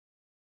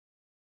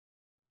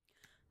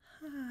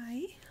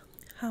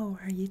How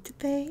are you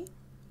today?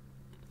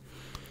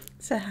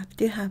 So happy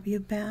to have you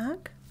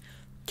back.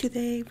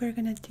 Today we're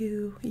gonna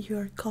do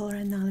your color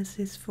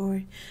analysis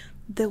for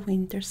the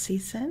winter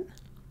season.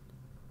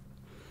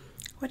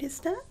 What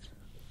is that?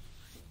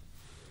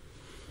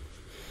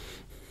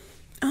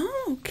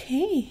 Oh,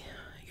 okay.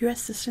 You're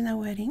assisting a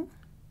wedding?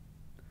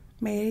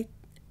 Maid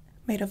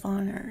of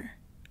honor.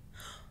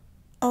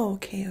 Oh,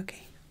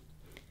 okay.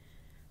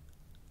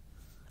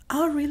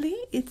 Oh, really?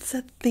 It's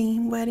a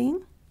theme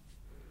wedding?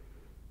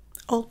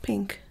 All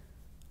pink.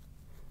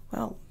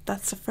 Well,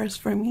 that's a first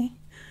for me.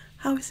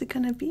 How is it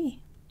gonna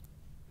be?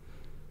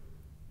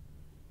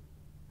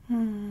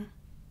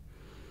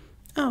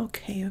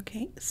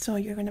 Okay. So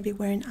you're gonna be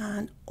wearing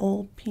an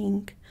all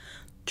pink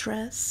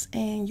dress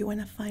and you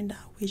wanna find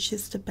out which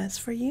is the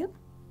best for you?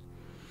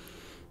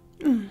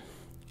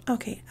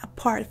 Okay,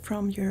 apart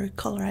from your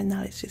color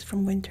analysis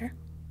from winter.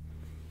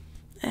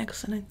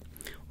 Excellent.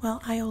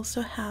 Well, I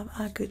also have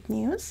a good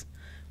news.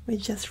 We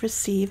just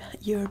received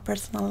your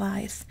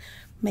personalized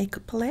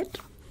makeup palette.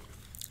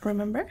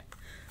 Remember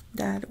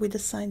that we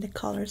designed the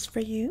colors for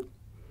you?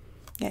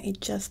 Yeah,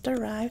 it just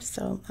arrived,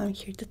 so I'm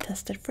here to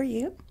test it for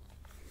you.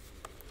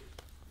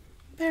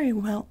 Very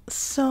well.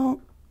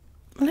 So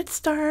let's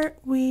start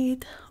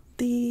with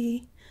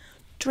the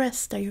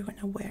dress that you're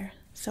gonna wear.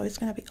 So it's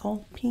gonna be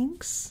all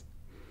pinks.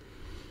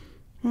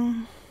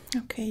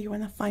 Okay, you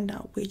wanna find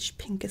out which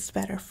pink is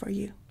better for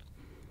you.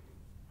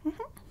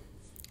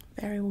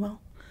 Very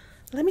well.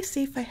 Let me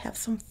see if I have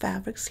some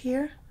fabrics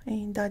here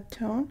in that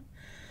tone.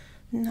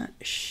 Not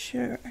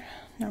sure.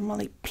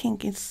 Normally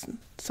pink is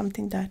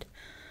something that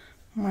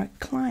my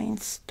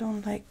clients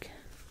don't like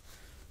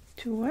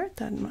to wear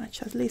that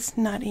much, at least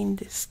not in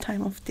this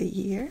time of the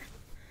year.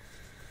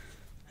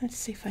 Let's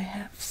see if I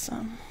have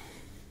some.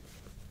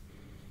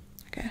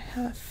 Okay, I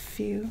have a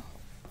few,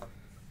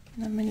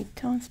 not many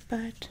tones,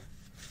 but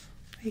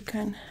we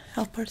can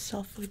help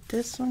ourselves with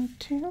this one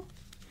too.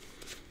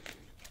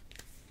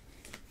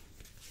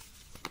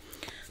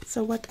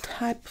 So what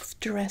type of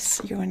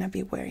dress you're gonna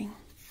be wearing?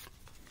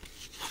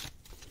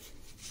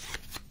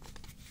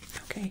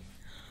 Okay,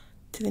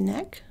 to the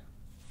neck.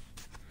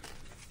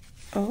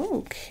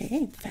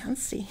 Okay,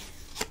 fancy.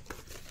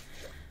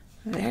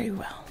 Very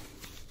well.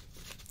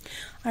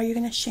 Are you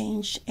gonna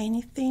change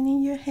anything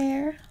in your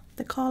hair?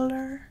 The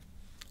color,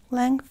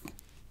 length?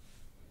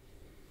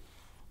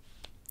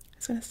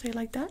 It's gonna stay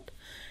like that.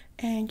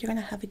 And you're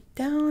gonna have it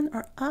down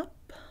or up?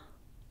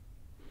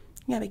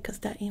 Yeah, because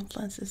that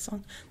influences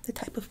on the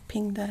type of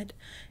pink that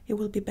it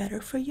will be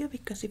better for you,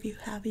 because if you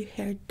have your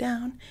hair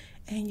down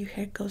and your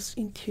hair goes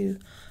into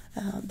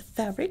the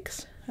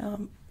fabrics,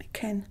 it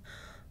can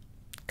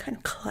kind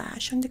of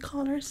clash on the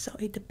colors, so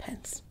it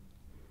depends.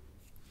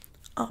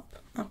 Up.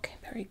 Okay,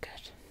 very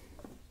good.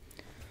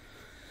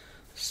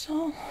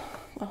 So,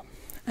 well,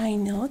 I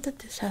know that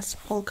this has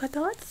polka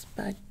dots,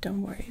 but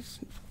don't worry,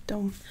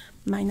 don't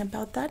mind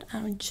about that.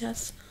 I'm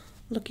just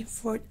looking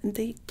for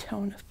the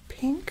tone of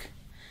pink.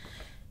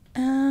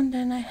 And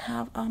then I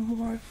have a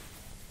more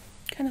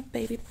kind of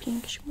baby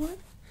pinkish one.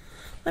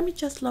 Let me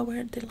just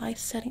lower the light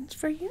settings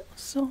for you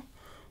so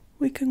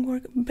we can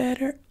work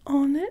better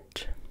on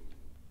it.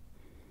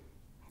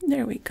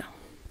 There we go.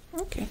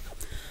 Okay,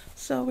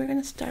 so we're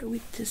gonna start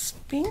with this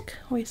pink,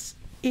 which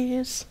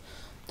is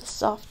the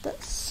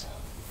softest.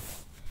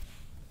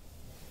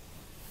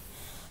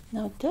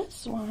 Now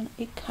this one,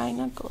 it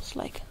kind of goes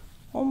like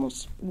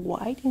almost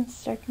white in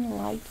certain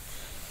light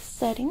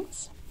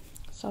settings,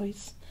 so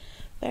it's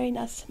very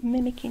nice,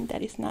 mimicking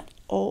that it's not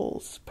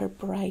all super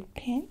bright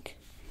pink.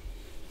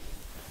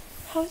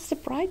 How is the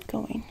bride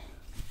going?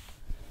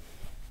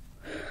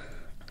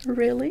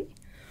 Really?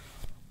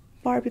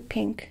 Barbie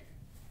pink.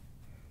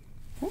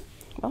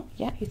 Well,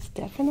 yeah, it's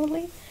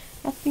definitely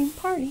a theme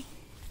party.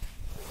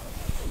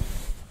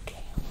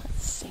 Okay,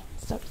 let's see.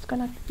 So it's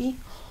gonna be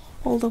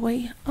all the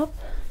way up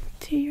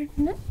to your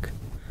neck.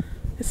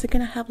 Is it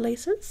gonna have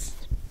laces?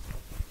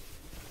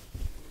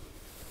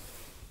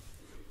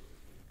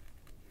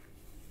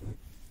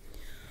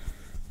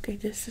 Okay,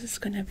 this is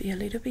gonna be a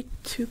little bit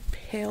too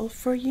pale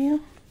for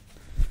you.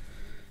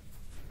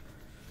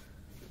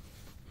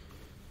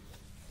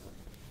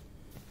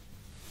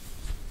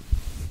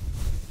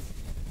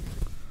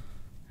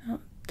 Oh,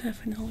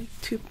 definitely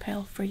too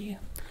pale for you.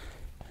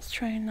 Let's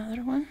try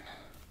another one.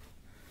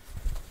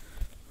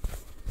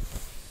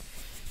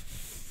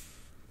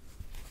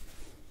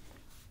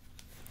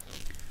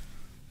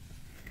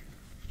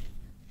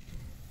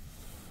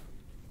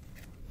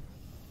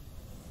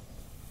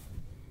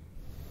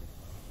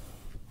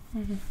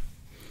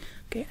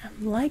 Okay,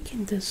 I'm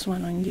liking this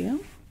one on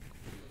you.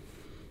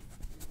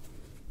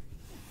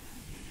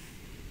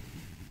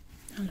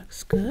 That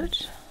looks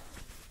good.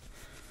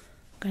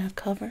 I'm gonna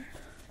cover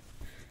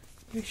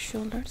your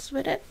shoulders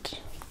with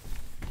it.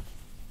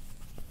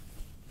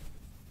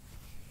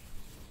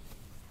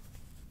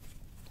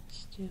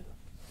 Let's do.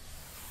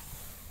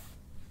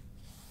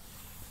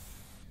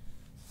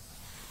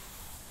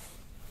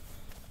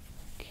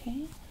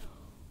 Okay.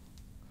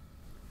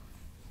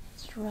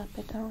 Let's wrap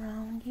it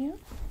around you.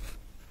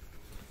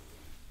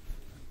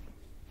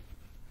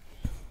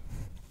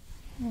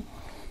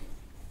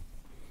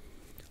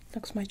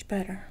 Looks much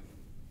better.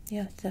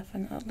 Yeah,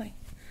 definitely.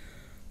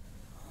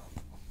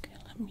 Okay,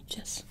 let me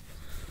just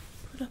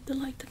put up the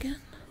light again.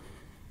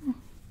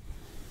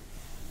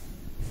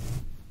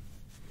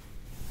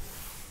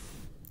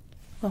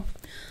 Well,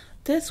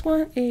 this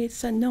one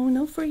is a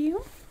no-no for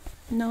you.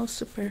 No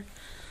super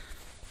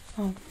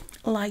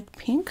light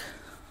pink.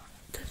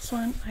 This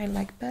one I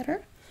like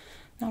better.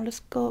 Now let's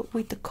go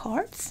with the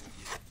cards.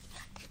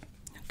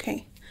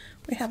 Okay,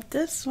 we have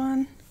this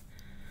one,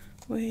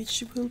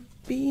 which will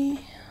be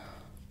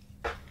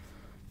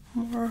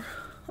more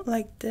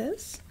like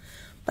this.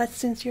 But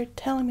since you're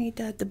telling me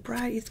that the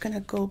bride is gonna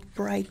go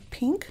bright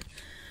pink,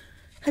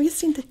 have you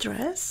seen the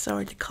dress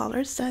or the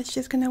colors that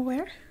she's gonna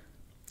wear?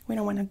 We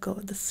don't want to go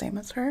the same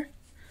as her.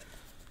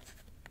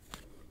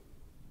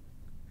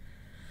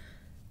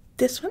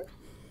 This one,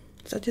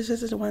 so this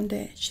is the one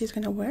that she's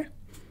gonna wear,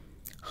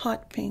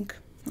 hot pink.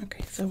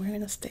 Okay, so we're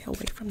gonna stay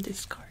away from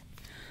this card.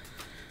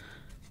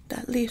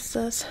 That leaves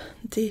us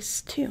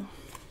these two.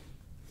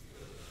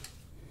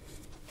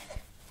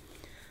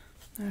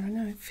 I don't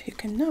know if you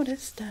can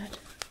notice that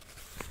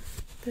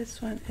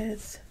this one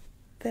is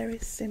very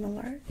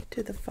similar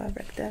to the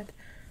fabric that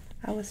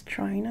I was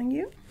trying on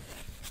you.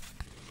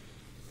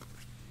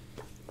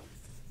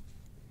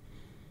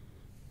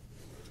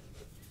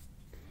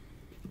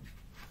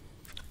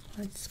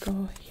 Let's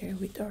go here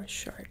with our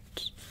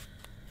shirts.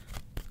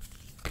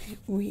 Okay,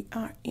 we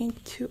are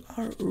into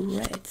our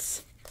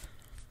reds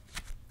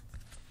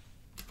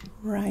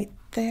right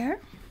there.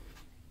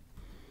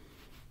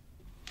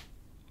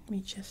 Let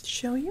me just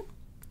show you.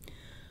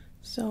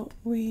 So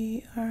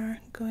we are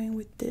going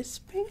with this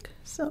pink,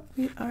 so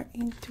we are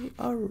into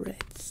our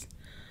reds,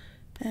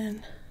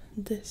 and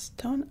this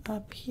tone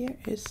up here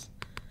is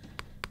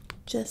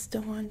just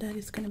the one that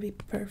is going to be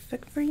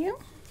perfect for you.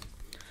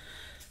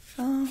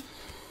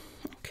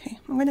 Okay,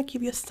 I'm going to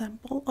give you a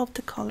sample of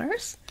the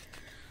colors.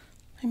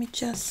 Let me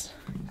just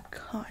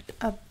cut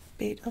a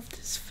bit of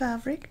this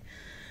fabric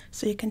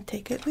so you can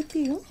take it with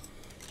you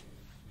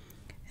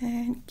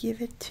and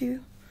give it to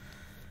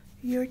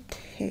your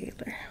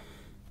tailor.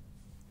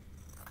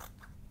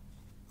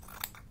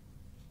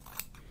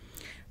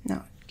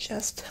 Now,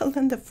 just tell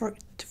them to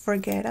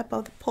forget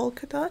about the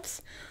polka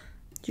dots.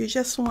 You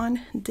just want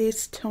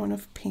this tone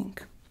of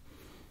pink.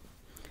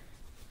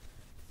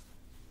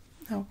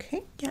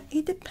 Okay, yeah,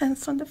 it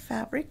depends on the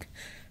fabric,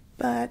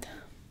 but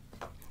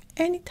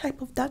any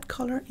type of that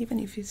color, even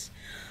if it's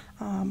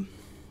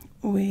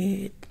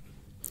with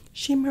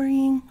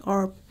shimmering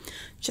or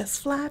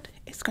just flat,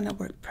 it's gonna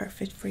work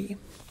perfect for you.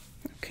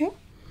 Okay,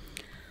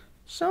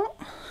 so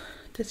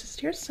this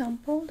is your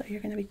sample that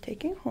you're gonna be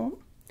taking home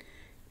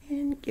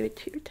and give it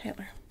to your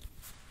tailor.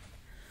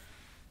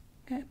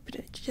 Okay, put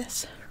it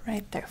just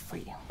right there for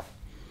you.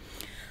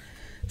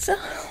 So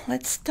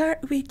let's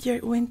start with your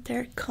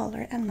winter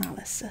color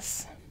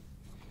analysis.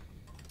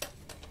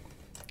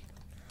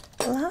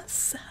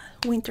 Last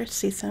winter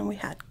season we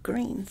had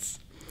greens,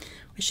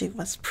 which it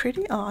was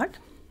pretty odd.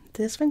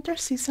 This winter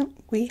season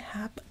we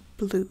have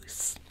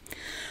blues.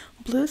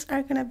 Blues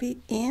are gonna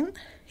be in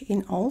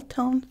all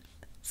tones,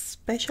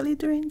 especially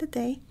during the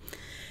day.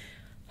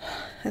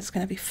 It's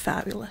gonna be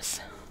fabulous.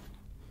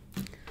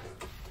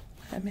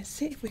 Let me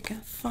see if we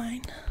can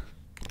find.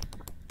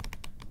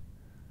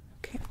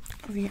 Okay,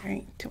 we are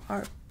into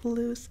our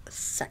blues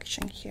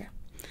section here.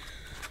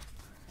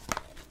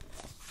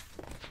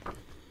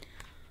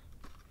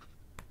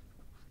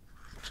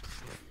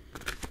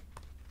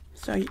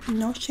 So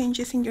no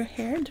changes in your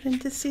hair during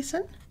this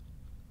season?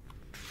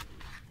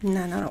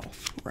 None at all,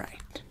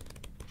 right?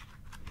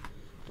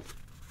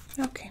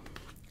 Okay.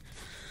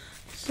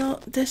 So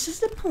this is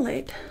the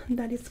palette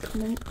that is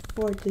coming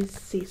for this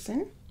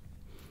season.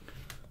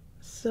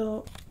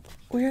 So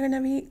we're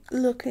gonna be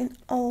looking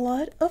a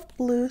lot of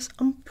blues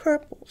and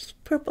purples.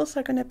 Purples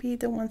are gonna be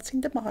the ones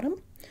in the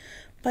bottom,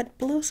 but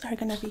blues are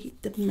gonna be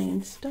the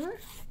main star.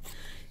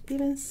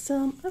 Even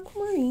some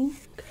aquamarine,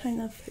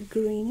 kind of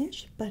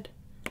greenish, but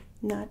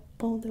not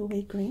all the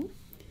way green.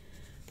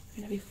 I'm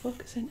gonna be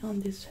focusing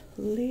on these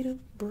little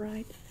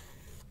bright,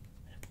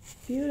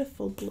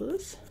 beautiful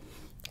blues.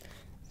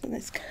 And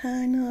it's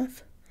kind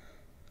of,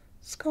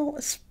 it's called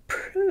a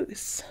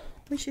spruce,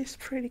 which is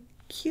pretty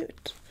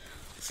cute.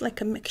 It's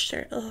like a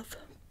mixture of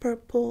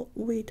purple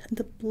with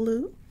the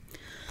blue,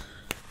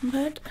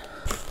 but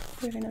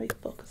we're gonna be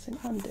focusing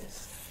on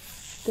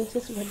this. This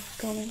is what is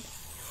going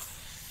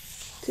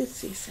to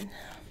season.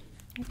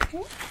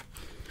 Okay.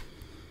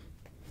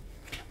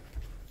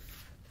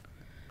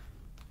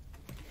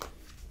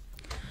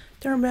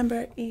 Don't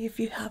remember if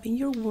you have in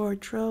your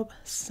wardrobe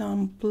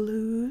some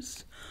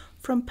blues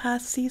from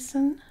past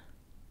season.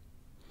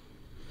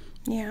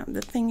 Yeah,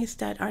 the thing is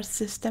that our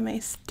system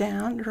is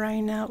down right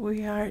now.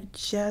 We are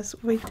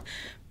just with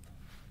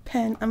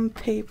pen and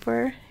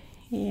paper.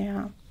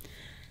 Yeah,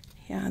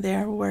 they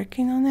are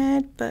working on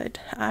it, but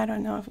I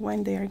don't know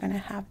when they are gonna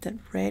have that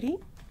ready.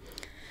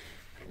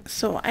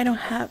 So I don't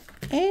have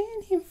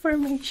any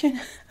information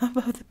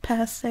about the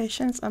past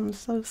sessions. I'm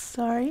so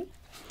sorry.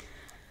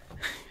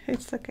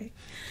 It's okay.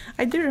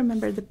 I do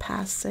remember the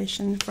past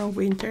session from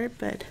winter,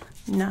 but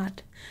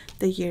not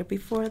the year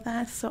before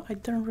that, so I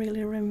don't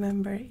really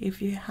remember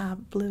if you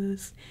have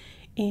blues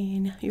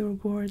in your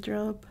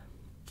wardrobe.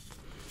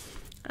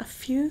 A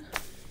few,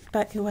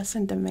 but it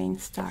wasn't the main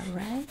star,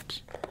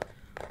 right?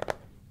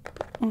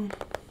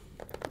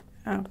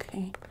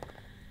 Okay.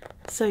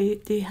 So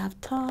do you have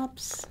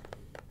tops?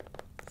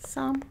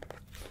 Some?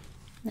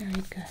 Very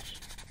good.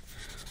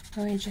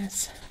 Let me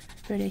just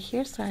put it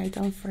here so I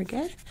don't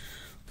forget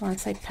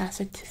once I pass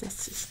it to the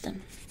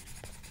system.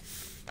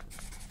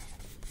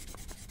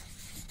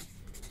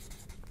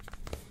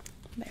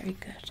 Very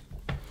good.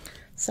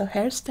 So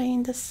hair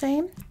staying the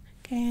same.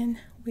 Can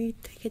we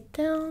take it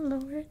down,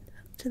 lower it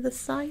to the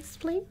sides,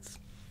 please?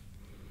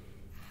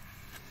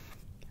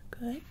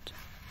 Good.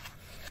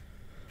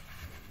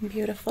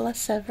 Beautiful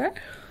as ever.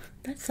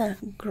 That's a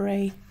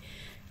gray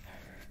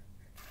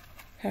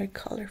hair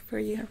color for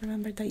you.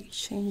 Remember that you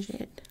changed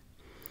it.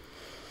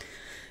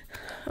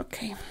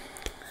 Okay,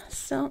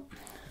 so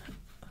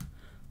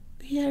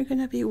we are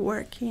gonna be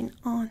working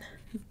on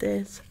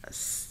this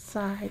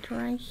side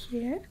right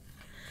here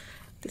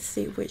to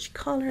see which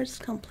colors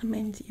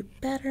complement you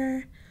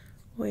better,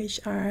 which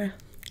are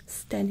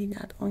standing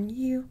out on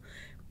you,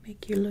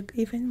 make you look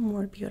even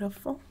more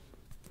beautiful.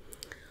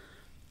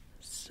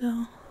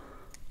 So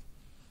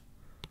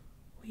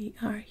we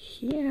are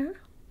here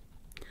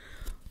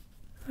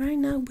right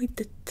now with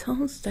the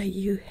tones that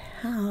you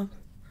have.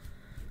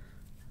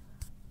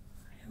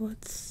 I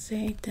would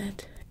say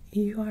that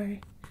you are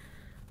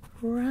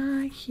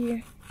right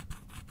here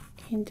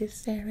in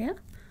this area,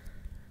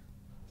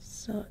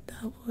 so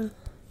that will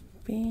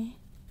be,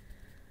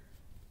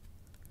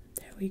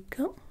 there we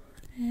go,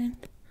 and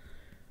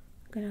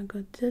I'm gonna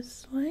go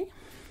this way.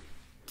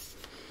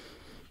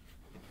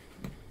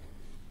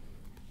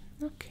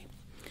 Okay,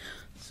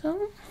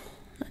 so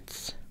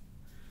let's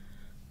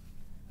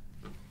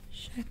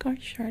check our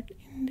chart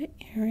in the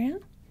area.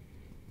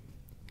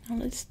 Now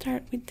let's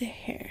start with the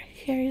hair.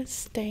 Hair is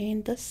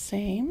staying the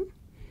same.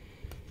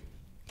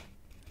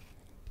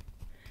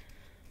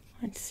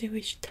 Let's see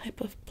which type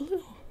of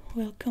blue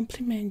will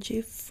complement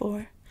you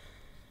for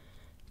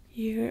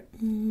your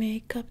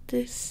makeup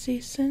this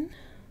season.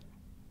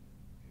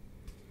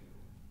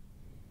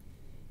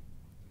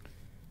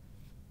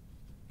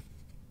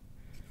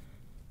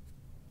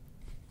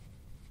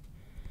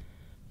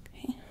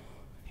 Okay.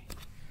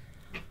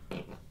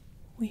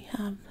 We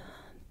have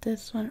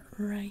this one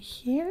right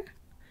here,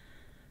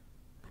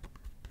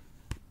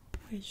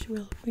 which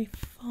will be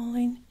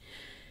falling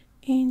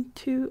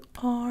into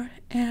our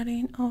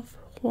adding of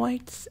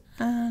whites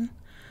and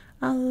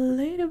a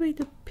little bit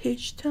of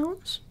peach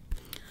tones,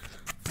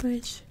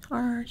 which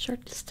our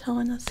chart is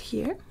telling us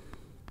here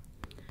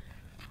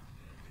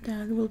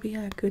that will be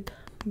a good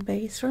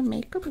base for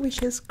makeup,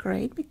 which is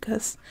great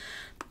because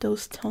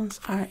those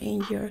tones are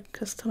in your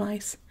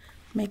customized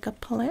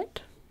makeup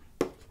palette.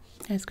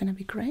 It's gonna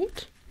be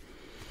great.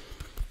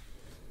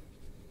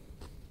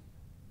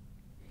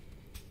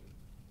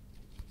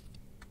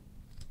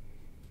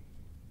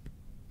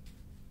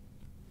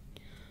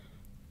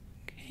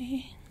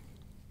 Okay,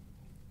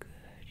 good.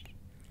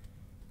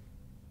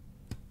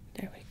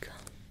 There we go.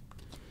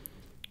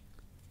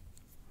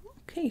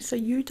 Okay, so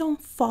you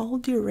don't fall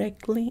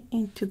directly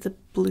into the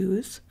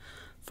blues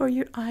for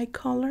your eye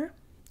color,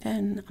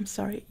 and I'm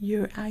sorry,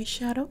 your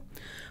eyeshadow,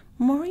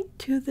 more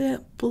into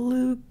the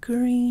blue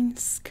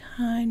greens,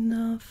 kind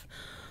of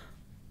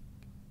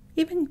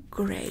even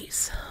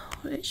grays,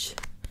 which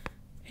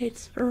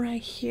it's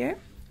right here.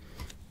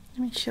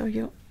 Let me show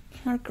you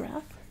in our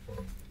graph.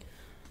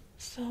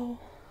 So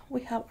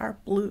we have our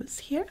blues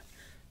here,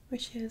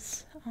 which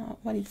is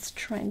what is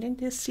trending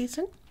this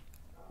season,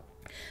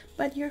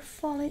 but you're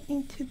falling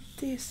into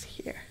this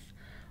here,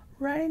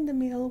 right in the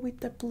middle with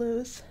the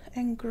blues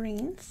and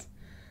greens.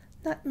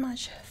 Not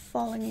much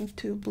falling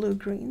into blue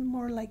green,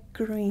 more like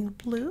green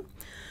blue,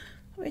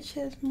 which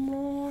is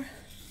more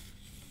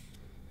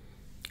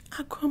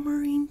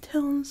aquamarine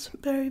tones.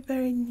 Very,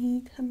 very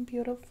neat and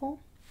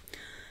beautiful.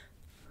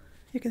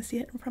 You can see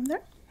it from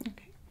there.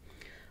 Okay,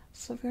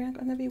 so we're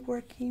going to be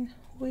working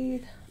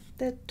with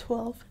the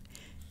 12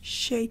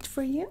 shade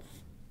for you,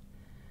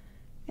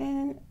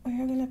 and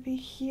we're going to be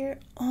here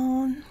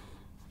on,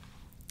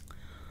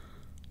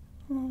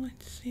 oh,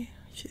 let's see,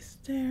 she's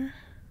there.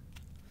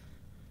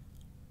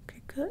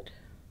 Okay, good.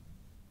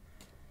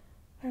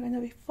 We're going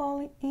to be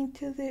falling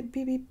into the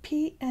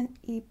BBP and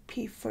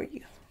EP for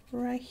you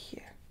right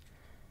here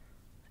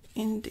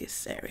in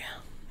this area.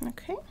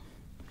 Okay,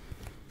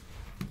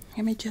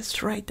 let me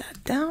just write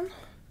that down.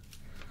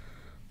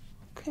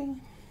 Okay,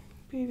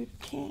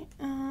 BBP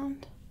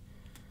and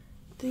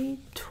the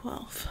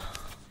 12.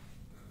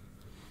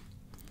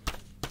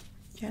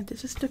 Yeah,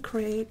 this is to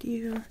create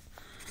your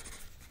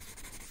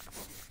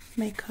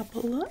makeup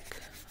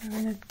look. I'm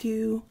gonna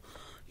do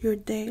your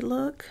day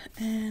look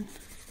and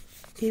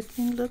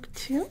evening look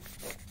too.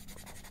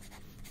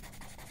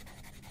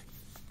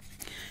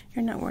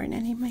 You're not wearing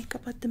any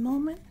makeup at the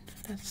moment.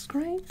 That's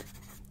great.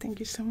 Thank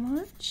you so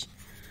much.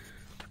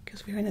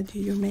 because we're gonna do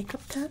your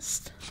makeup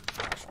test.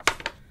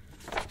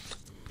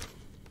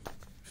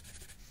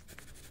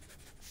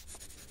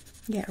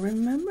 Yeah,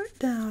 remember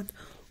that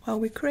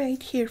what we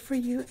create here for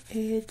you,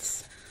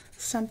 it's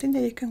something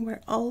that you can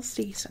wear all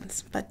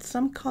seasons, but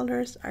some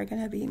colors are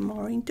gonna be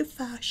more into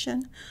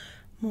fashion,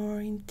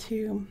 more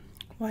into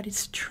what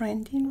is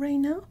trending right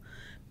now.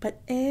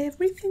 But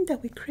everything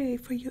that we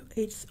create for you,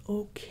 it's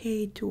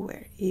okay to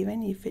wear,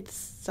 even if it's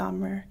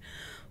summer,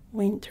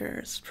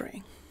 winter,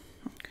 spring.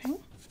 Okay,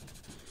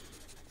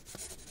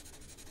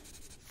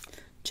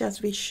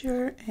 just be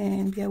sure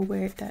and be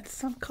aware that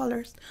some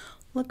colors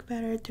look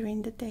better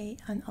during the day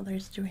and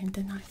others during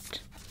the night.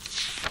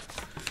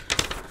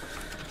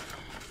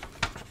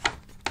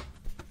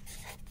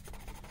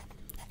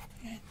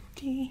 And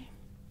the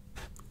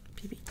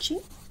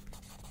PBG.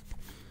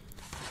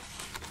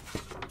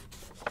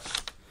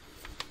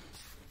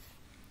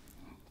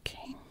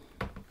 Okay,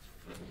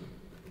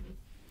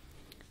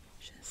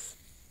 just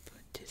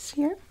put this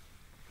here.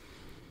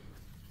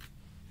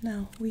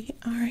 Now we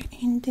are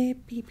in the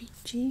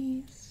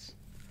PBGs.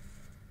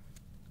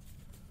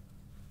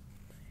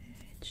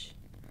 Which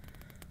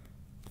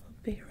will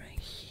be right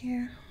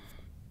here.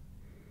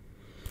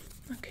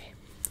 Okay,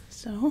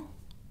 so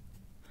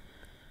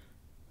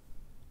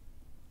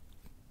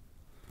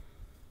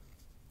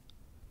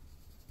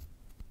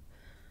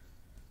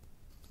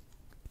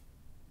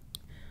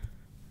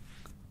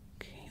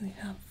we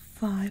have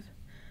 5,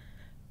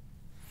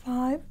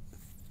 5,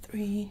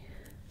 3,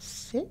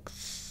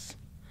 6.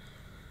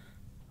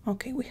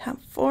 Okay, we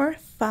have 4,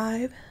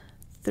 5,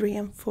 3,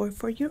 and 4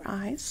 for your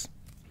eyes.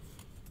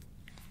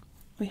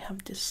 We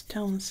have the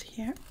stones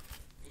here.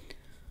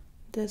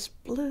 These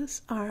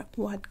blues are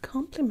what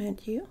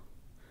complement you.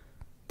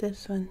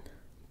 This one,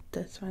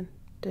 this one,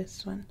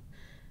 this one,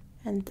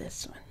 and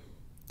this one.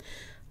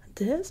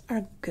 These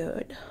are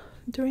good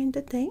during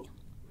the day.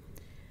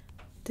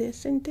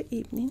 This in the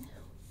evening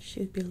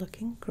should be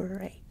looking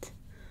great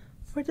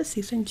for the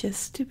season,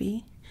 just to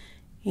be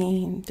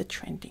in the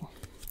trending.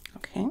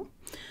 Okay,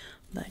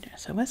 but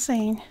as I was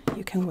saying,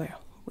 you can wear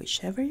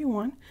whichever you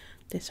want.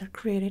 These are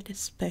created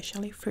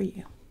especially for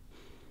you,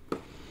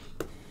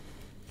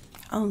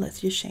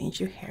 unless you change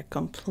your hair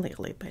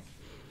completely, but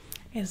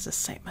it's the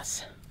same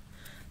as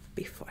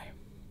before.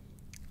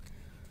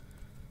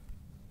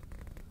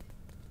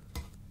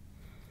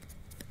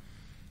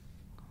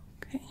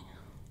 Okay,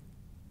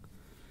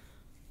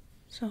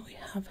 so we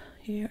have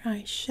here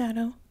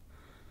eyeshadow.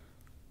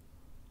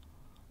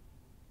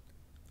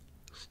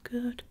 Looks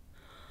good.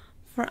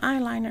 For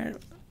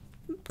eyeliner,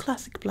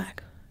 classic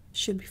black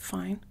should be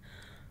fine.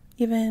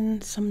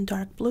 Even some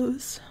dark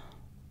blues,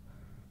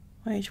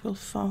 which will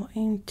fall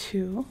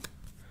into...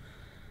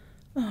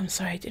 Oh, I'm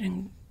sorry, I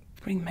didn't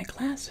bring my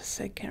glasses.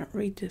 I can't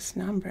read this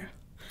number.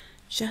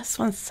 Just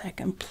 1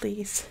 second,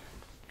 please.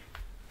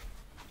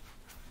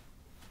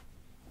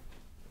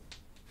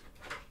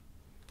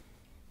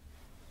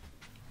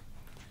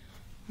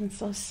 I'm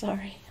so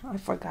sorry. I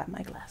forgot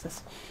my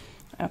glasses.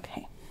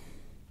 Okay.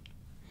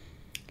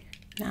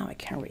 Now I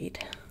can read.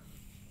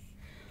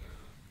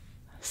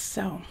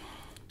 So,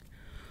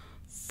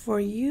 for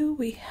you,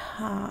 we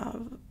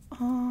have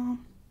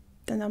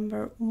the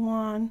number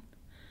 1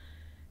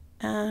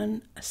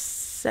 and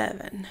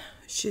 7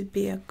 should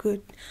be a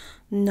good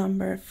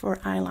number for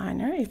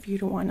eyeliner if you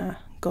don't want to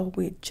go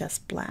with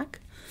just black.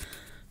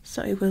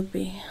 So it will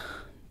be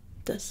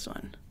this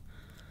one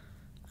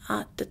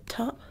at the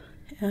top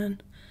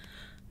and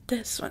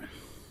this one.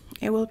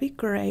 It will be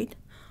great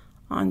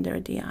under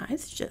the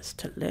eyes,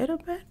 just a little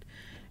bit,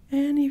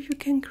 and if you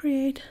can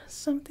create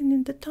something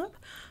in the top,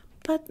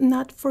 but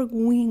not for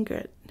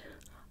winged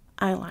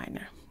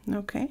eyeliner.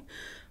 Okay,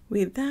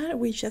 with that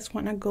we just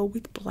want to go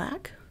with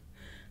black,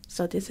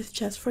 so this is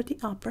just for the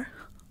upper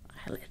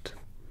eyelid.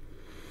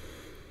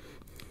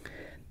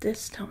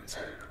 This stone's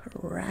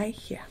right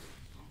here.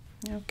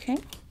 Okay,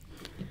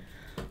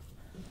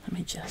 let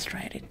me just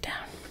write it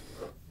down.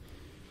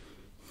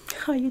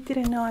 Oh, you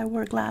didn't know I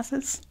wore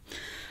glasses?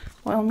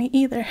 Well, me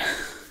either.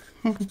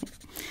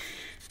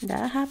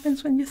 That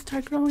happens when you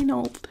start growing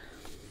old.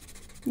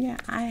 Yeah,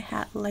 I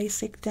had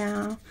LASIK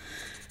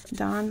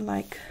done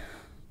like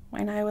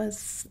when I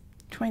was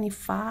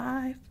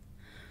 25,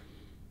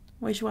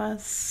 which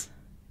was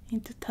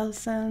in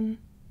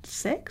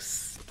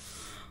 2006,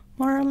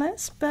 more or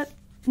less. But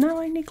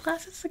now I need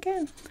glasses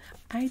again.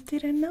 I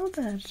didn't know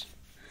that.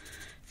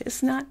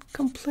 It's not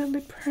completely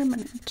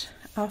permanent.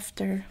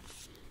 After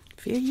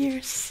a few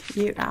years,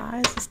 your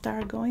eyes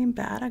start going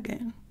bad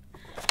again.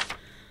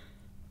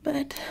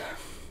 But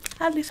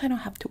at least I don't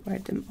have to wear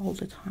them all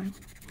the time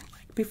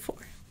like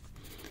before.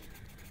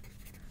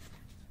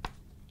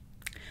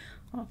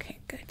 Okay,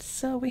 good.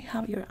 So we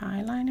have your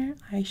eyeliner,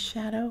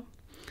 eyeshadow,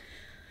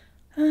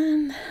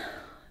 and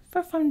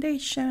for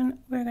foundation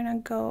we're gonna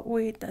go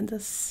with the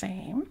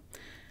same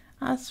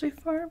as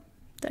before.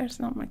 There's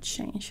not much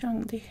change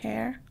on the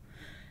hair,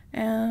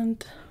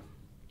 and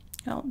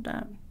all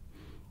that.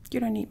 You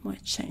don't need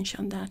much change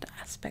on that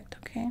aspect.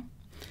 Okay,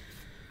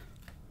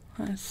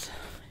 let's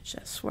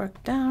just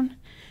work down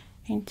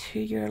into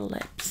your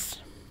lips.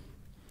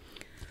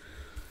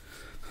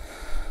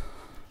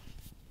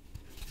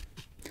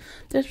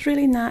 There's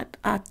really not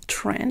a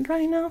trend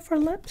right now for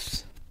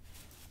lips,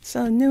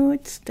 so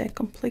nudes, the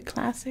complete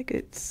classic,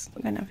 it's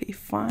gonna be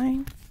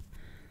fine.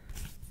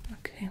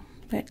 Okay,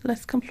 but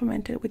let's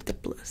complement it with the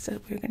blues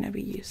that we're gonna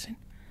be using,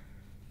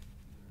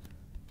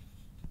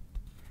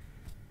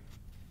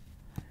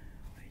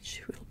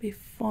 which will be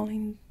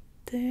falling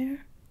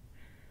there.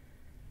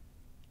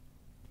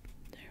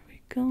 There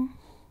we go.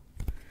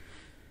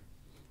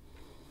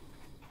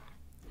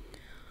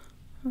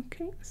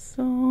 Okay,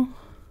 so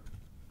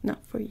now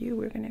for you,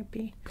 we're gonna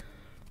be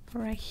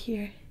right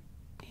here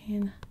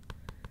in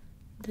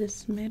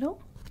this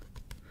middle.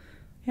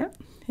 Yep,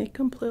 it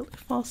completely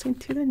falls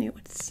into the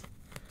nudes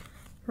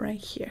right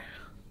here.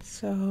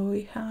 So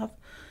we have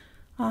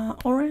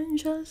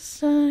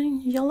oranges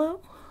and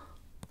yellow,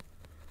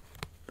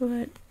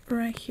 but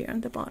right here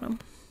on the bottom.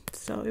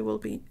 So it will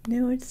be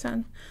nudes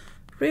and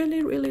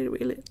really, really,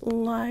 really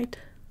light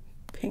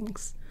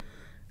pinks.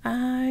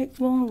 I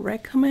won't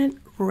recommend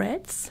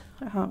reds,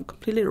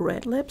 completely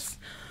red lips,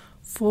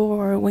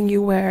 for when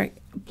you wear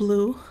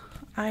blue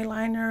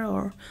eyeliner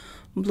or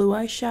blue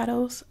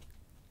eyeshadows,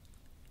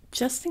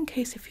 just in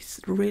case if it's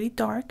really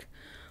dark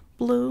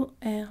blue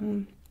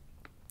and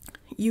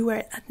you wear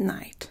it at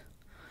night.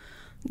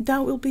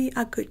 That will be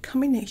a good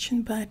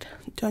combination, but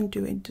don't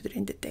do it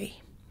during the day,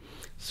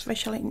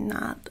 especially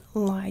not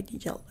light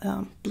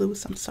yellow,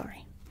 blues, I'm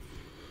sorry.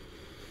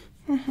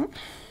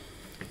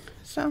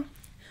 So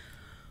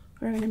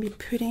we're going to be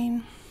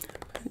putting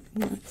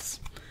nudes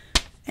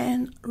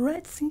and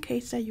reds in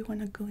case that you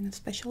want to go in a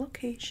special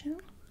occasion,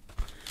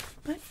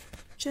 but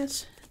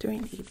just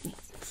during the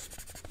evenings.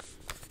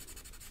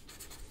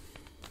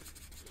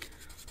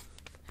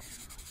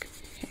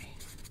 Okay.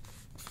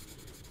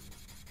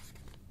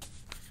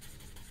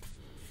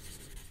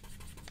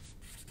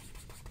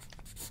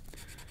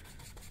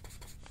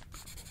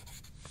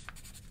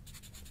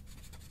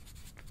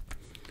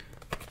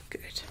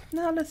 Good.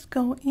 Now let's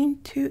go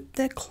into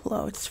the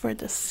clothes for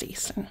the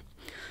season.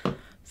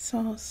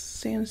 So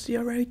since you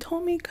already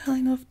told me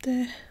kind of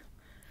the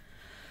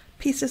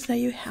pieces that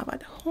you have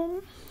at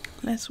home,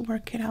 let's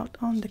work it out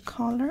on the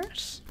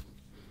colors.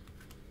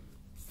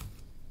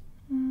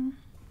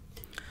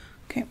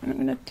 Okay, I'm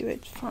gonna do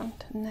it from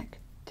the neck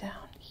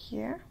down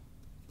here.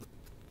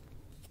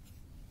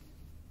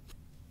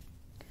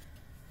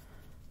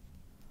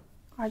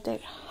 Are they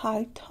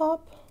high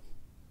top?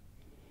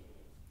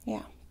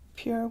 Yeah,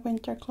 pure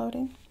winter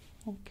clothing.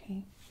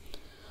 Okay.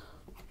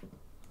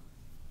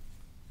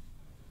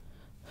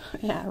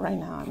 Yeah, right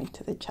now I'm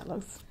into the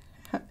cellos.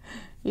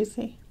 You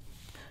see?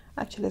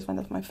 Actually, it's one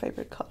of my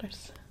favorite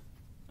colors.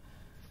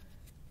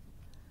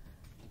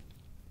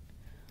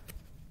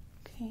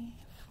 Okay,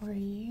 for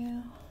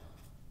you,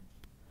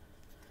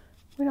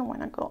 we don't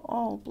want to go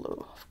all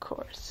blue, of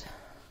course.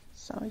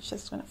 So we're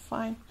just going to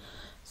find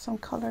some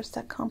colors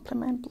that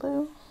complement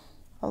blue,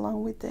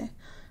 along with the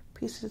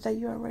pieces that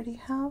you already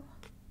have.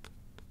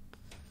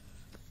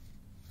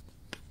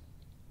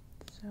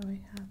 So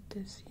we have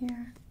this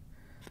here.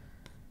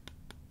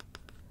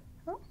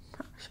 Oh,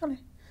 actually,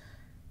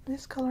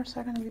 these colors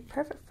are going to be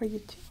perfect for you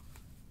too.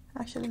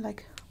 Actually,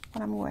 like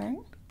what I'm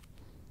wearing,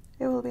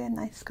 it will be a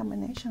nice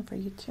combination for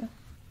you too.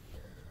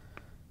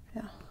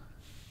 Yeah,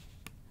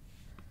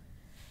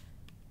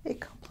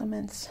 it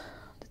complements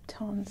the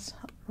tones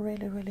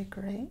really, really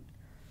great.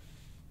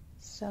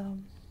 So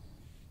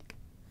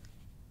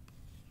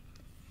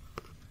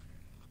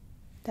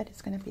that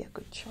is going to be a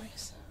good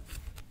choice.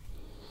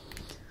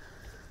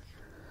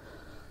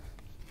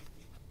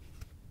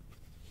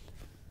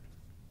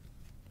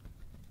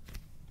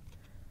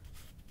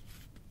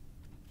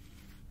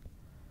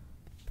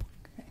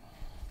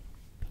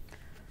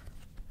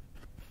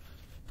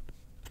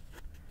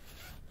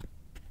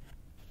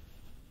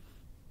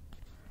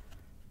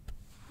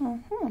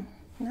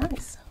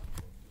 Nice.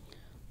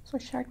 So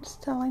Shark's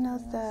telling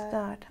us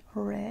that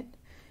red,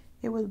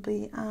 it will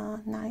be a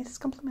nice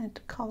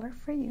complementary color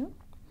for you,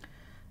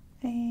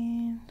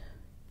 and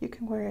you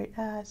can wear it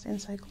as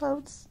inside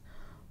clothes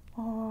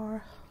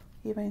or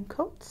even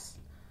coats.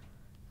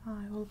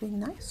 It will be a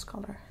nice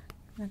color,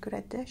 a good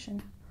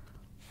addition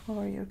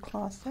for your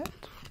closet.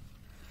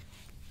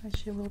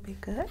 Actually, will be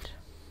good.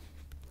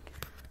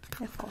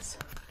 It falls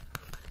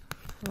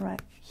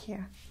right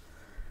here.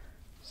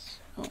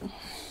 So,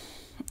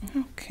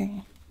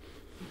 okay.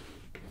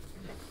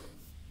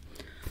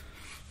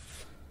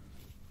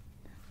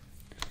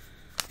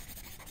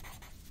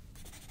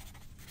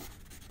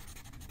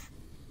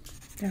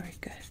 Very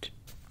good.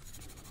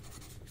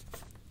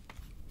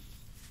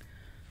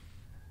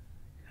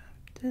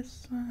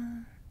 This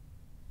one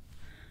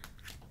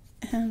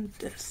and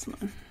this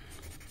one.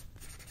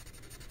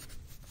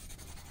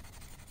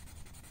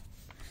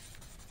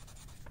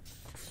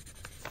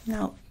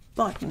 Now,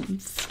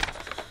 buttons.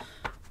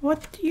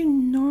 What do you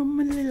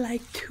normally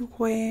like to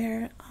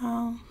wear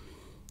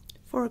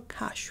for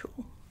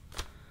casual?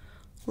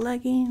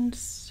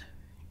 Leggings,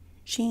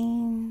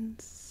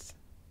 jeans?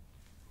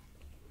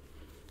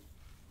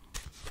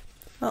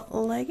 Well,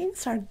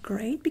 leggings are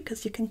great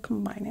because you can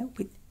combine it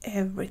with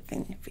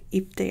everything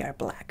if they are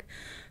black.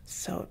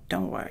 So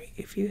don't worry,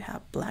 if you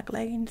have black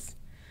leggings,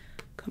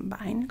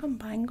 combine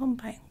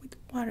with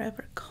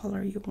whatever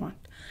color you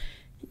want.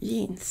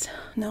 Jeans.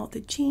 Now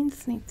the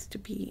jeans needs to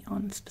be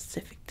on a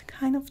specific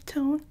kind of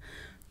tone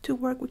to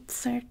work with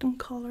certain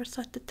colors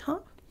at the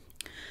top.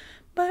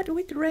 But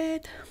with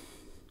red,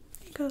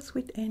 it goes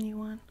with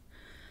anyone.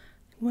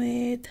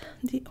 With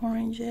the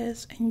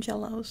oranges and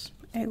yellows,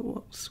 it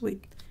goes with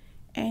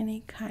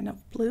any kind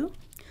of blue.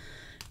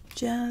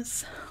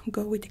 Just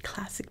go with the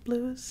classic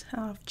blues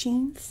of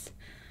jeans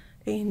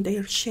in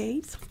their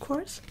shades, of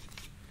course.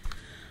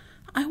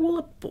 I will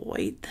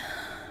avoid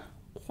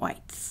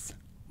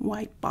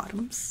white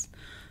bottoms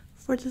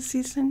for the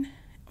season,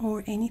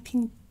 or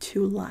anything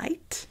too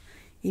light,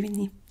 even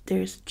if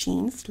there's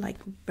jeans, like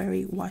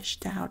very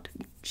washed out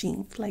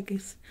jeans, like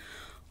it's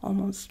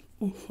almost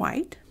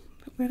white.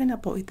 But we're gonna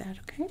avoid that,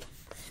 okay?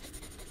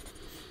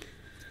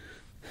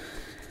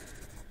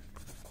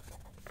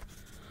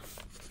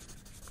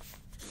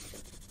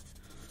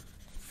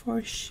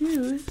 For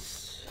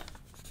shoes,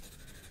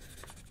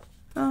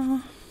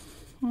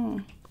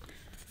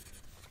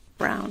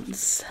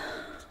 browns.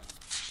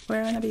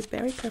 We're gonna be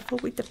very careful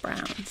with the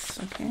browns,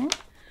 okay?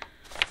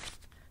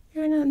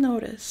 You're gonna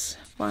notice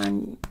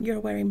when you're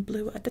wearing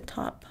blue at the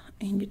top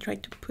and you try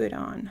to put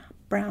on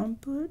brown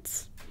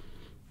boots,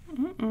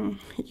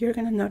 you're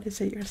gonna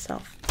notice it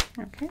yourself,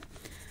 okay?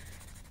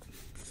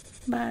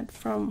 But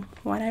from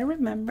what I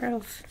remember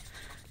of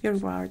your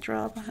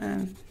wardrobe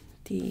and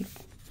the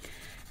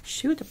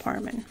shoe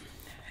department,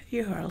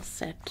 you're all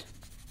set.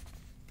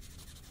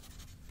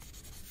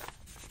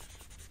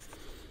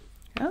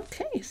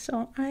 Okay,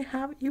 so I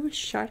have your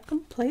shirt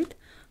complete.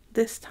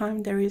 This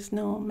time there is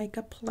no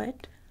makeup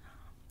palette.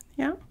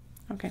 Yeah?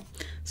 Okay,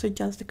 so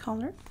just the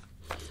color.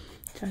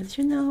 So as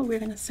you know, we're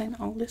gonna send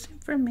all this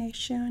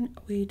information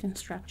with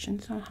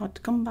instructions on how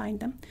to combine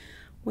them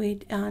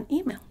with an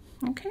email.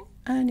 Okay,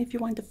 and if you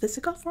want the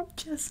physical form,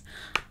 just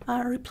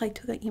reply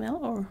to the email,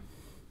 or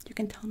you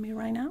can tell me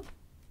right now.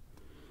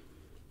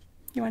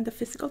 You want the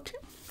physical too?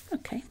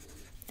 Okay,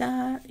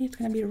 that is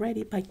gonna be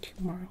ready by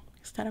tomorrow.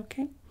 Is that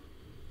okay?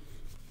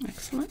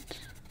 Excellent.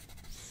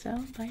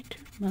 So by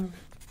tomorrow.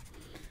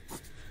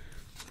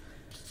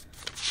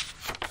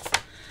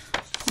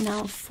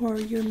 Now for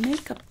your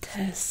makeup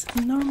test,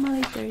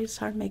 normally there is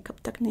our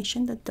makeup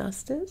technician that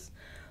does this,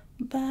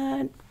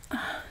 but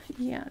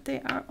yeah,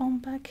 they are on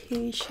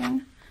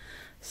vacation,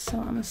 so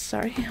I'm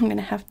sorry, I'm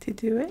gonna have to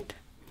do it.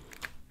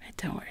 But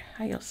don't worry,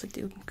 I also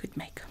do good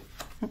makeup.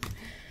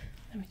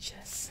 Let me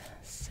just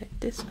set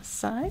this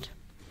aside.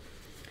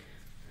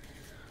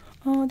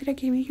 Oh, did I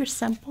give you your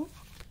sample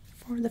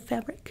for the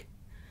fabric?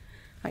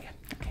 Oh yeah,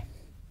 okay.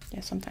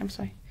 Yeah, sometimes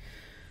I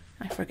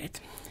forget.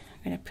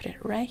 I'm gonna put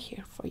it right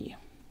here for you.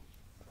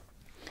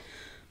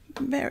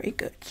 Very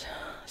good.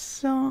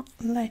 So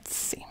let's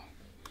see.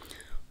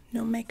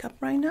 No makeup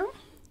right now.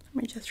 Let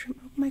me just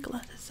remove my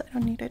glasses. I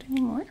don't need it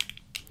anymore.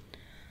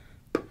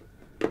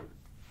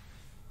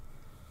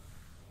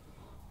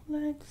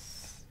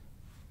 Let's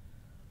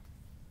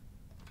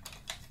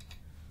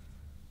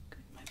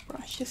get my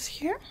brushes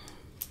here.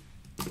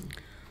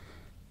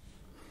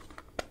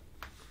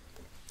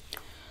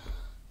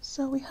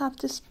 So we have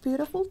these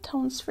beautiful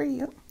tones for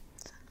you,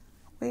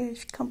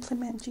 which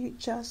complement you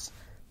just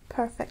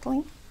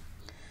perfectly.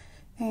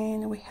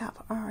 And we have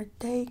our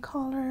day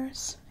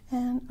colors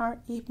and our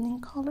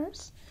evening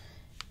colors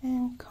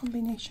and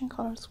combination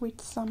colors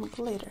with some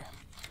glitter.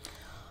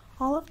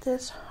 All of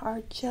these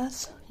are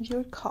just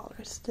your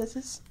colors. This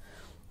is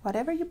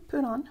whatever you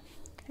put on,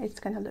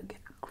 it's gonna look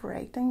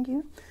great on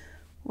you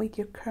with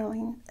your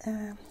curling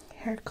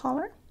hair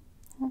color.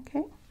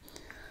 Okay,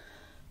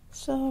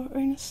 so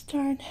we're gonna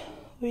start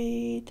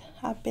with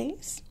a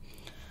base.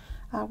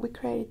 We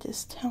created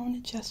this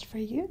tone just for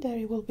you, that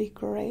it will be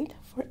great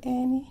for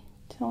any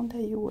tone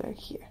that you wear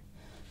here,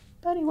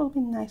 but it will be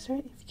nicer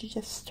if you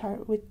just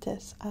start with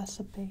this as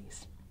a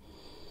base.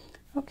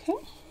 Okay,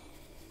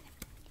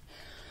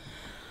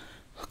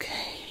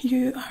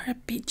 you are a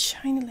bit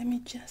shiny. Let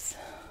me just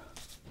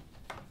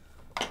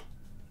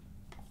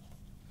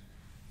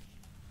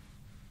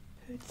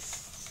put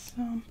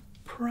some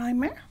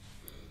primer.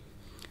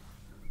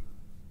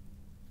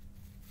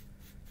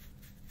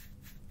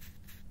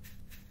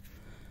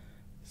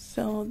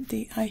 So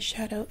the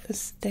eyeshadow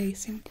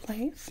stays in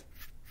place.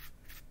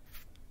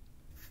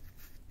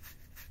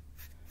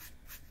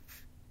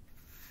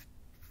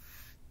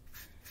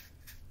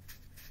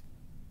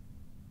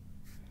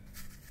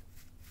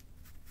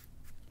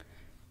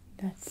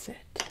 That's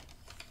it.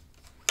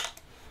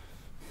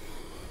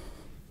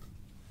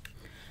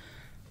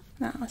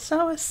 Now, as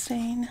I was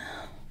saying,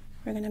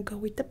 we're gonna go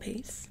with the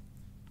base,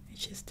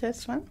 which is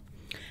this one.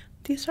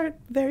 These are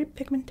very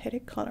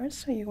pigmented colors,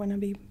 so you wanna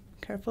be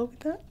careful with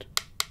that.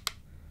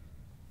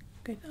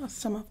 Get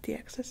some of the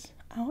excess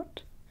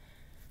out.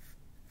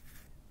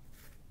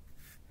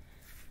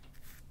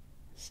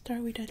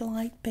 Start with a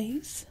light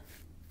base,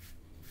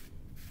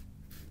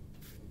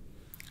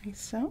 like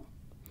so.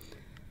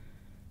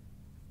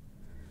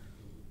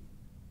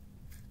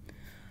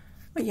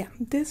 yeah,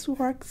 this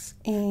works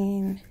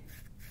in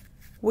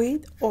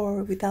with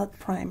or without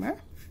primer.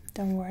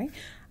 Don't worry,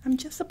 I'm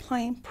just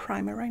applying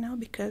primer right now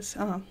because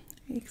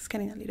it's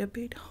getting a little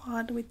bit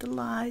hot with the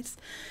lights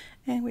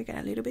and we get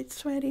a little bit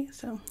sweaty,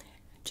 so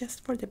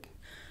just for the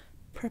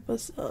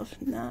purpose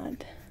of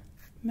not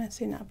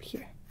messing up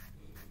here.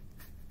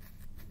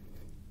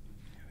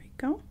 There we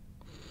go.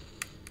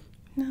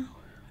 Now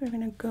we're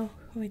gonna go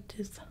with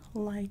this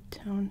light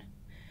tone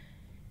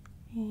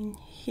in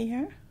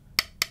here.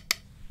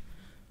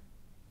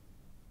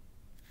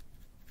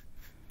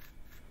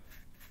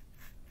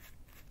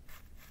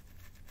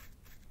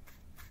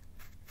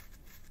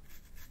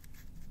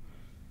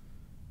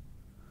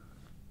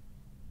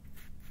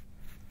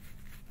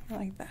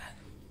 Like that.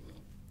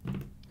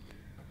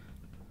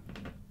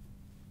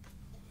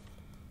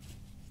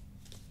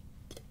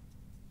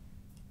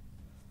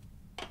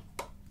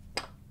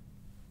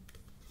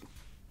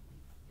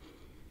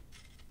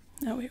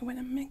 Now we're going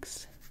to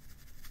mix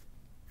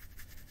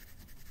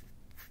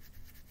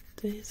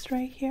this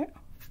right here,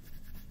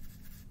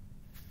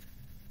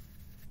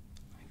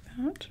 like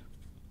that.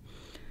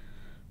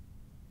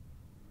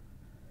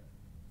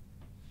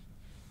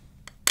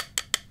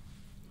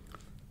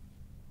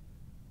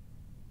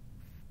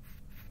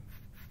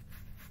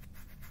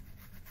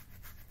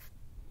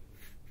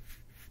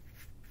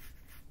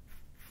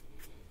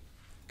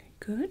 Okay,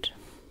 good.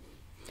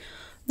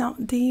 Now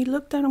the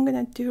look that I'm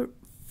going to do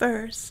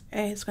first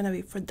is going to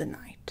be for the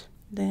night.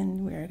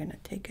 Then we're going to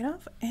take it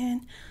off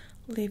and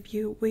leave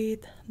you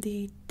with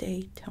the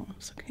day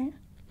tones, okay?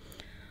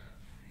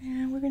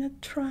 And we're going to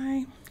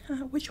try,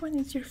 which one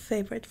is your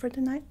favorite for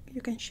the night?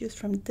 You can choose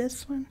from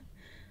this one,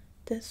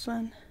 this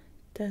one,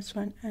 this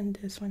one, and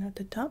this one at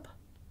the top.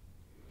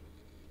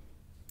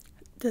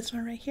 This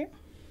one right here.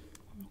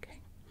 Okay.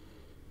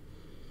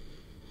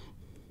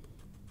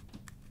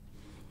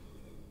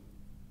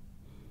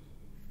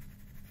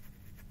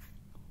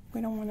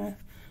 We don't want to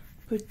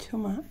put too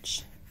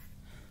much.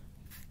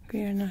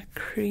 We are not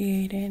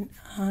creating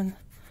a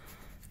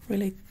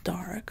really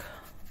dark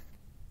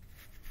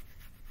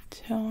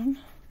tone.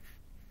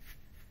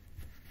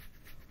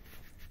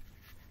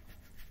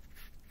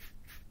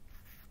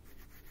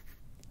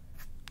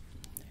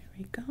 There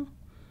we go.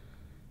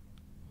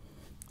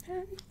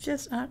 And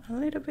just add a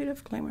little bit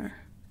of glimmer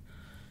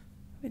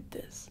with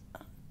this.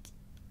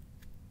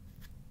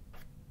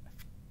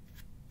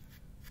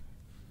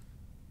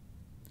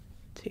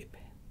 Tip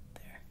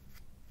there.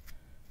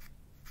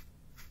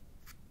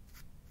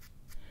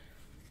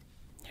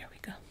 There we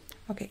go.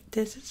 Okay,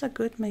 this is a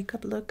good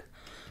makeup look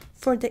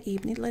for the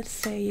evening. Let's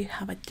say you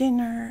have a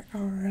dinner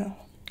or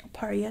a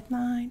party at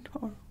night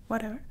or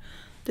whatever.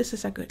 This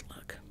is a good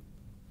look.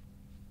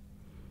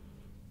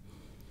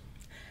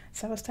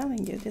 So I was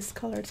telling you, these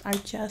colors are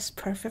just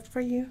perfect for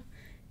you.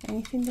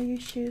 Anything that you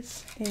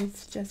choose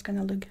is just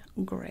gonna look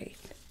great.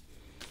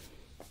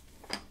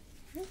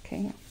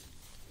 Okay.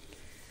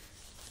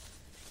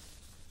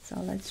 So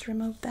let's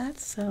remove that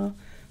so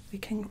we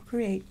can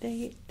create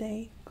the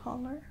day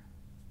color.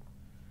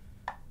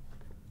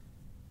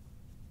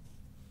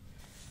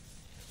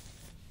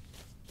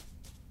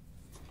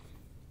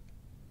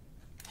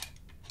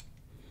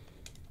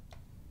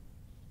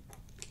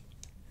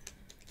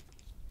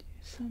 Do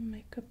some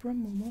makeup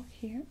removal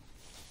here.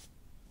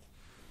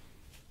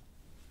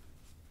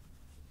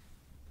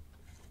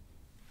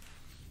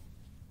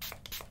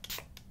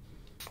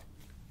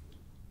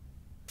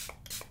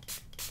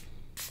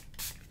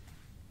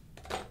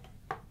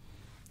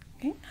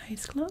 Okay,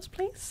 eyes closed,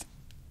 please.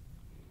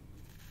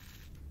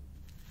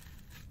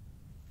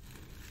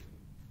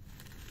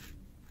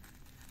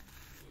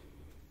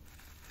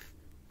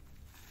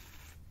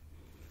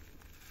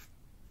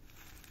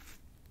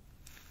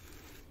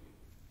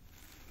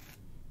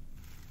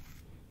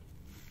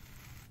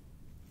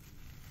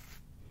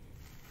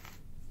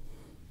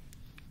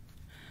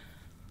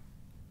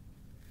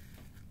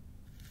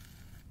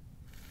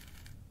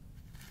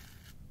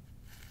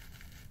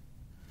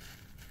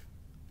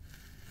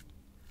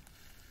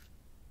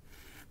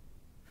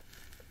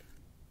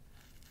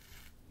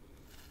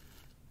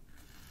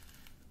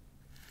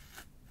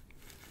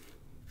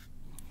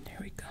 There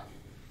we go.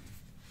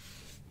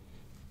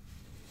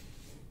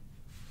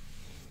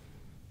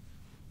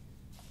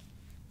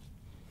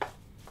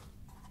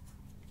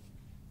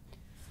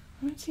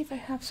 Let's see if I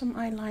have some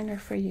eyeliner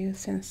for you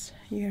since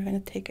you're gonna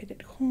take it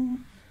at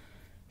home,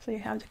 so you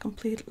have the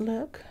complete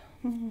look.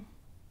 I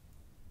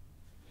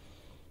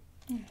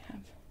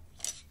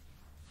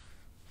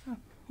have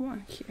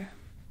one here.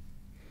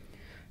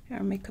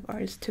 Our makeup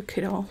artist took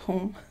it all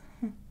home.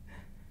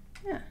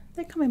 Yeah,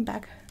 they're coming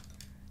back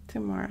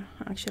tomorrow.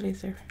 Actually,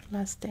 it's their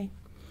last day.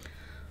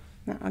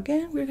 Now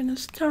again, we're gonna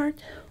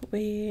start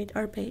with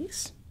our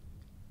base.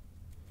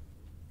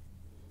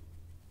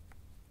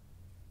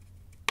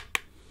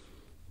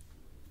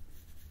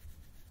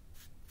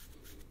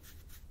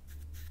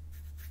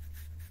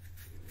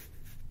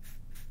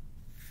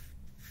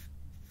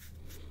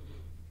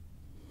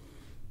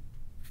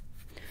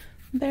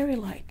 Very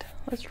light,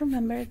 let's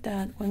remember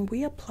that when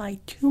we apply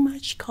too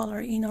much color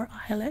in our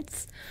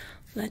eyelids,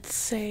 let's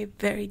say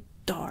very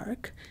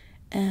dark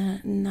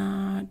and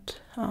not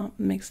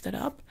mixed it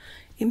up,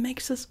 it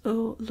makes us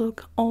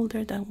look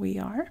older than we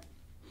are.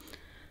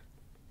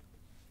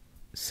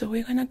 So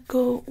we're gonna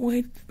go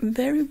with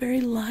very,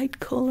 very light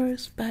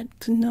colors, but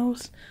to know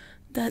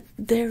that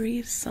there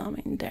is some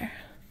in there.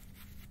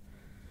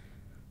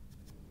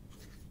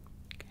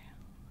 Okay,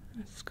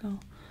 let's go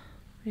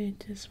with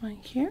this one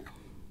here.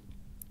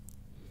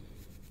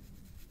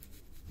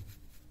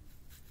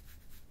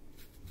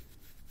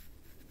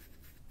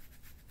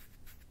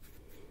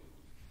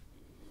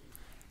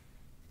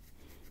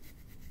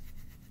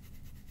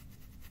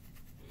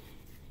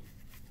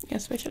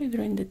 Especially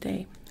during the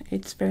day,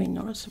 it's very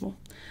noticeable.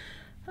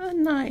 At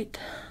night,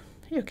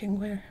 you can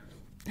wear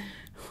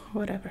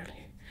whatever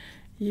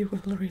you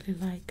will really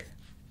like,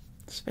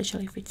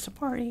 especially if it's a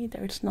party,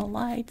 there's no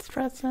lights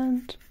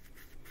present.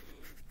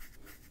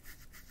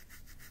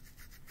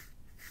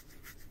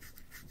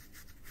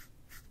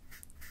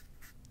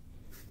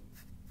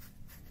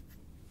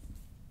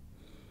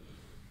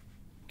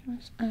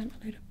 Let's add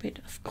a little bit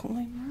of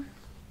glimmer.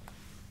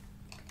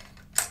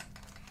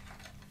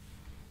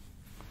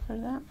 For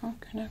that, I'm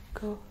gonna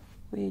go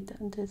with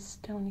this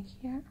stone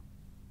here.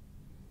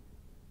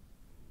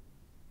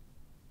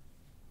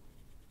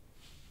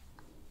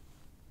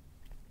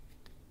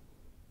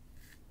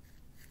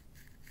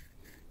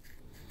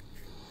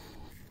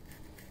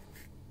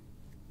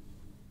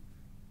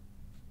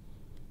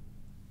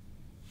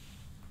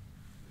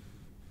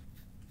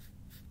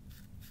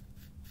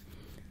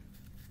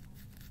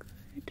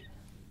 Good.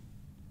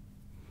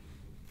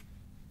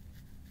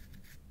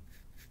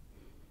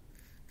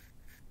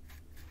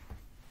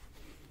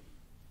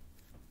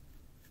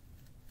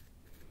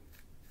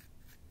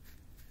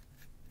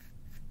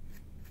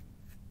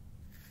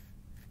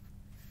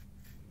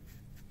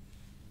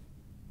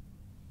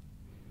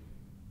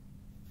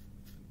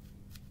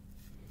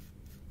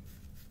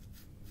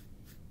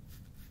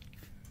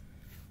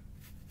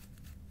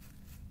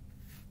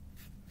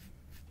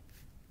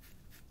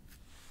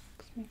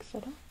 Mix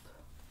it up.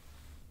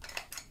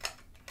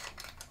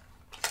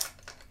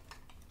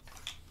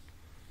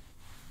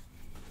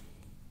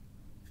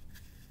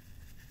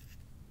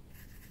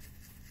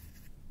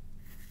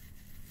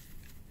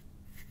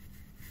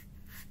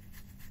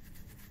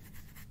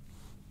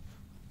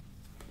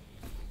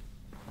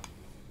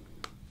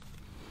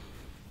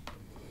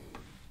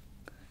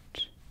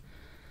 Good.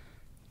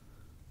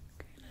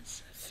 Okay,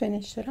 let's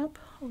finish it up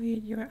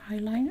with your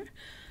eyeliner.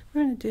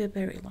 We're going to do it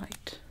very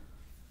light.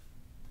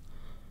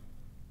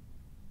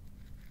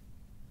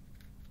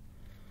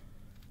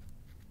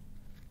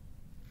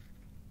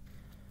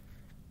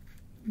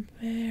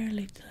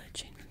 Barely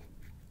touching,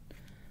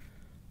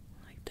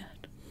 like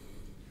that.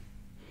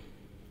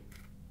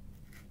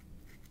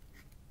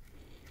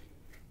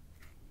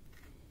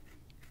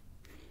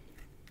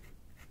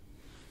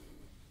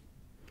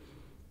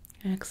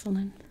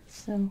 Excellent.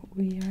 So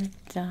we are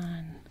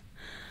done.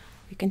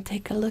 We can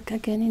take a look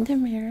again in the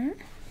mirror.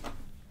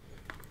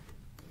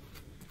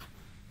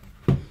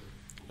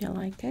 You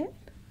like it?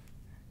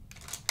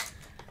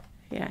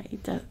 Yeah,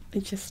 it does.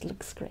 It just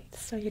looks great.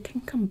 So you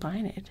can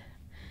combine it.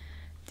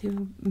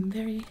 Do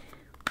very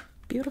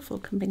beautiful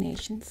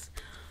combinations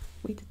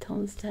with the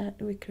tones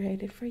that we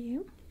created for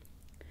you.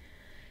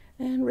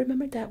 And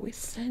remember that we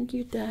sent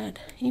you that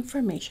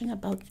information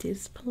about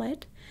this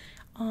palette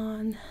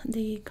on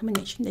the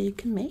combination that you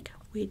can make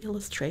with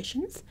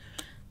illustrations,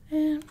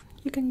 and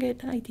you can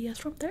get ideas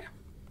from there.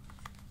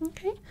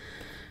 Okay,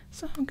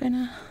 so I'm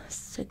gonna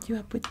set you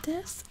up with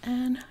this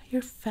and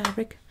your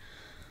fabric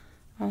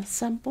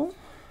sample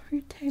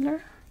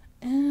retailer,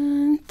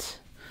 and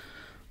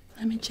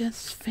let me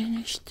just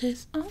finish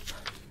this up.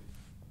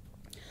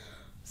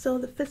 So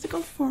the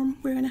physical form,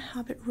 we're gonna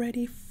have it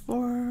ready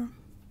for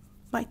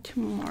by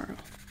tomorrow.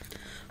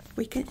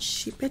 We can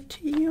ship it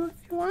to you if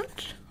you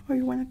want, or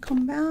you want to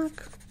come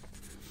back.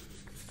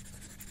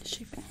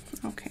 Shipping,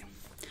 okay.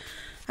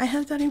 I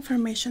have that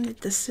information in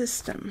the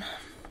system.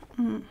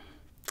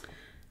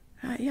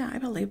 Yeah, I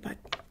believe by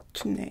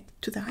today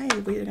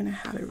we're gonna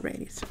have it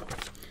ready, so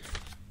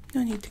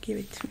no need to give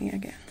it to me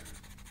again.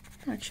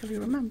 Actually,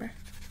 remember.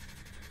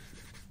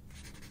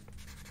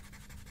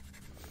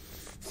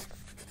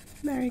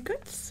 Very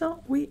good.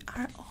 So we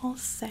are all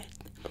set.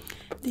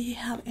 Do you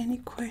have any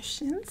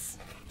questions?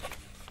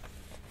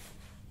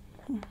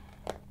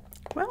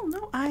 Well,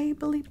 no, I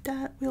believe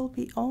that will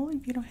be all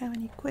if you don't have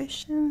any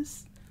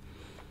questions.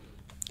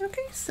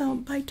 Okay, so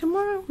by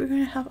tomorrow we're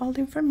gonna have all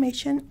the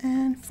information,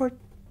 and for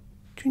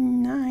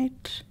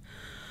tonight,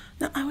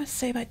 no, I would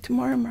say by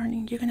tomorrow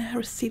morning you're gonna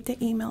receive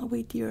the email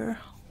with your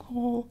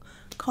whole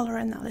color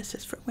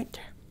analysis for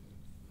winter.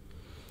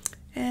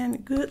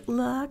 And good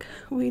luck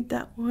with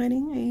that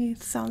wedding.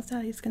 It sounds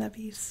that it's gonna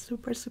be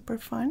super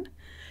fun.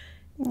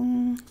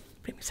 Bring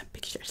me some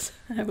pictures.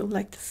 I would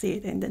like to see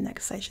it in the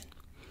next session.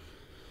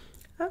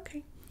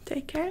 Okay,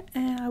 take care,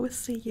 and I will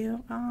see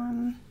you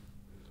on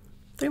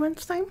 3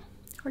 months time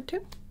or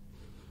 2.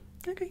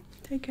 Okay,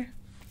 take care.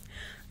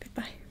 Good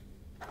Bye.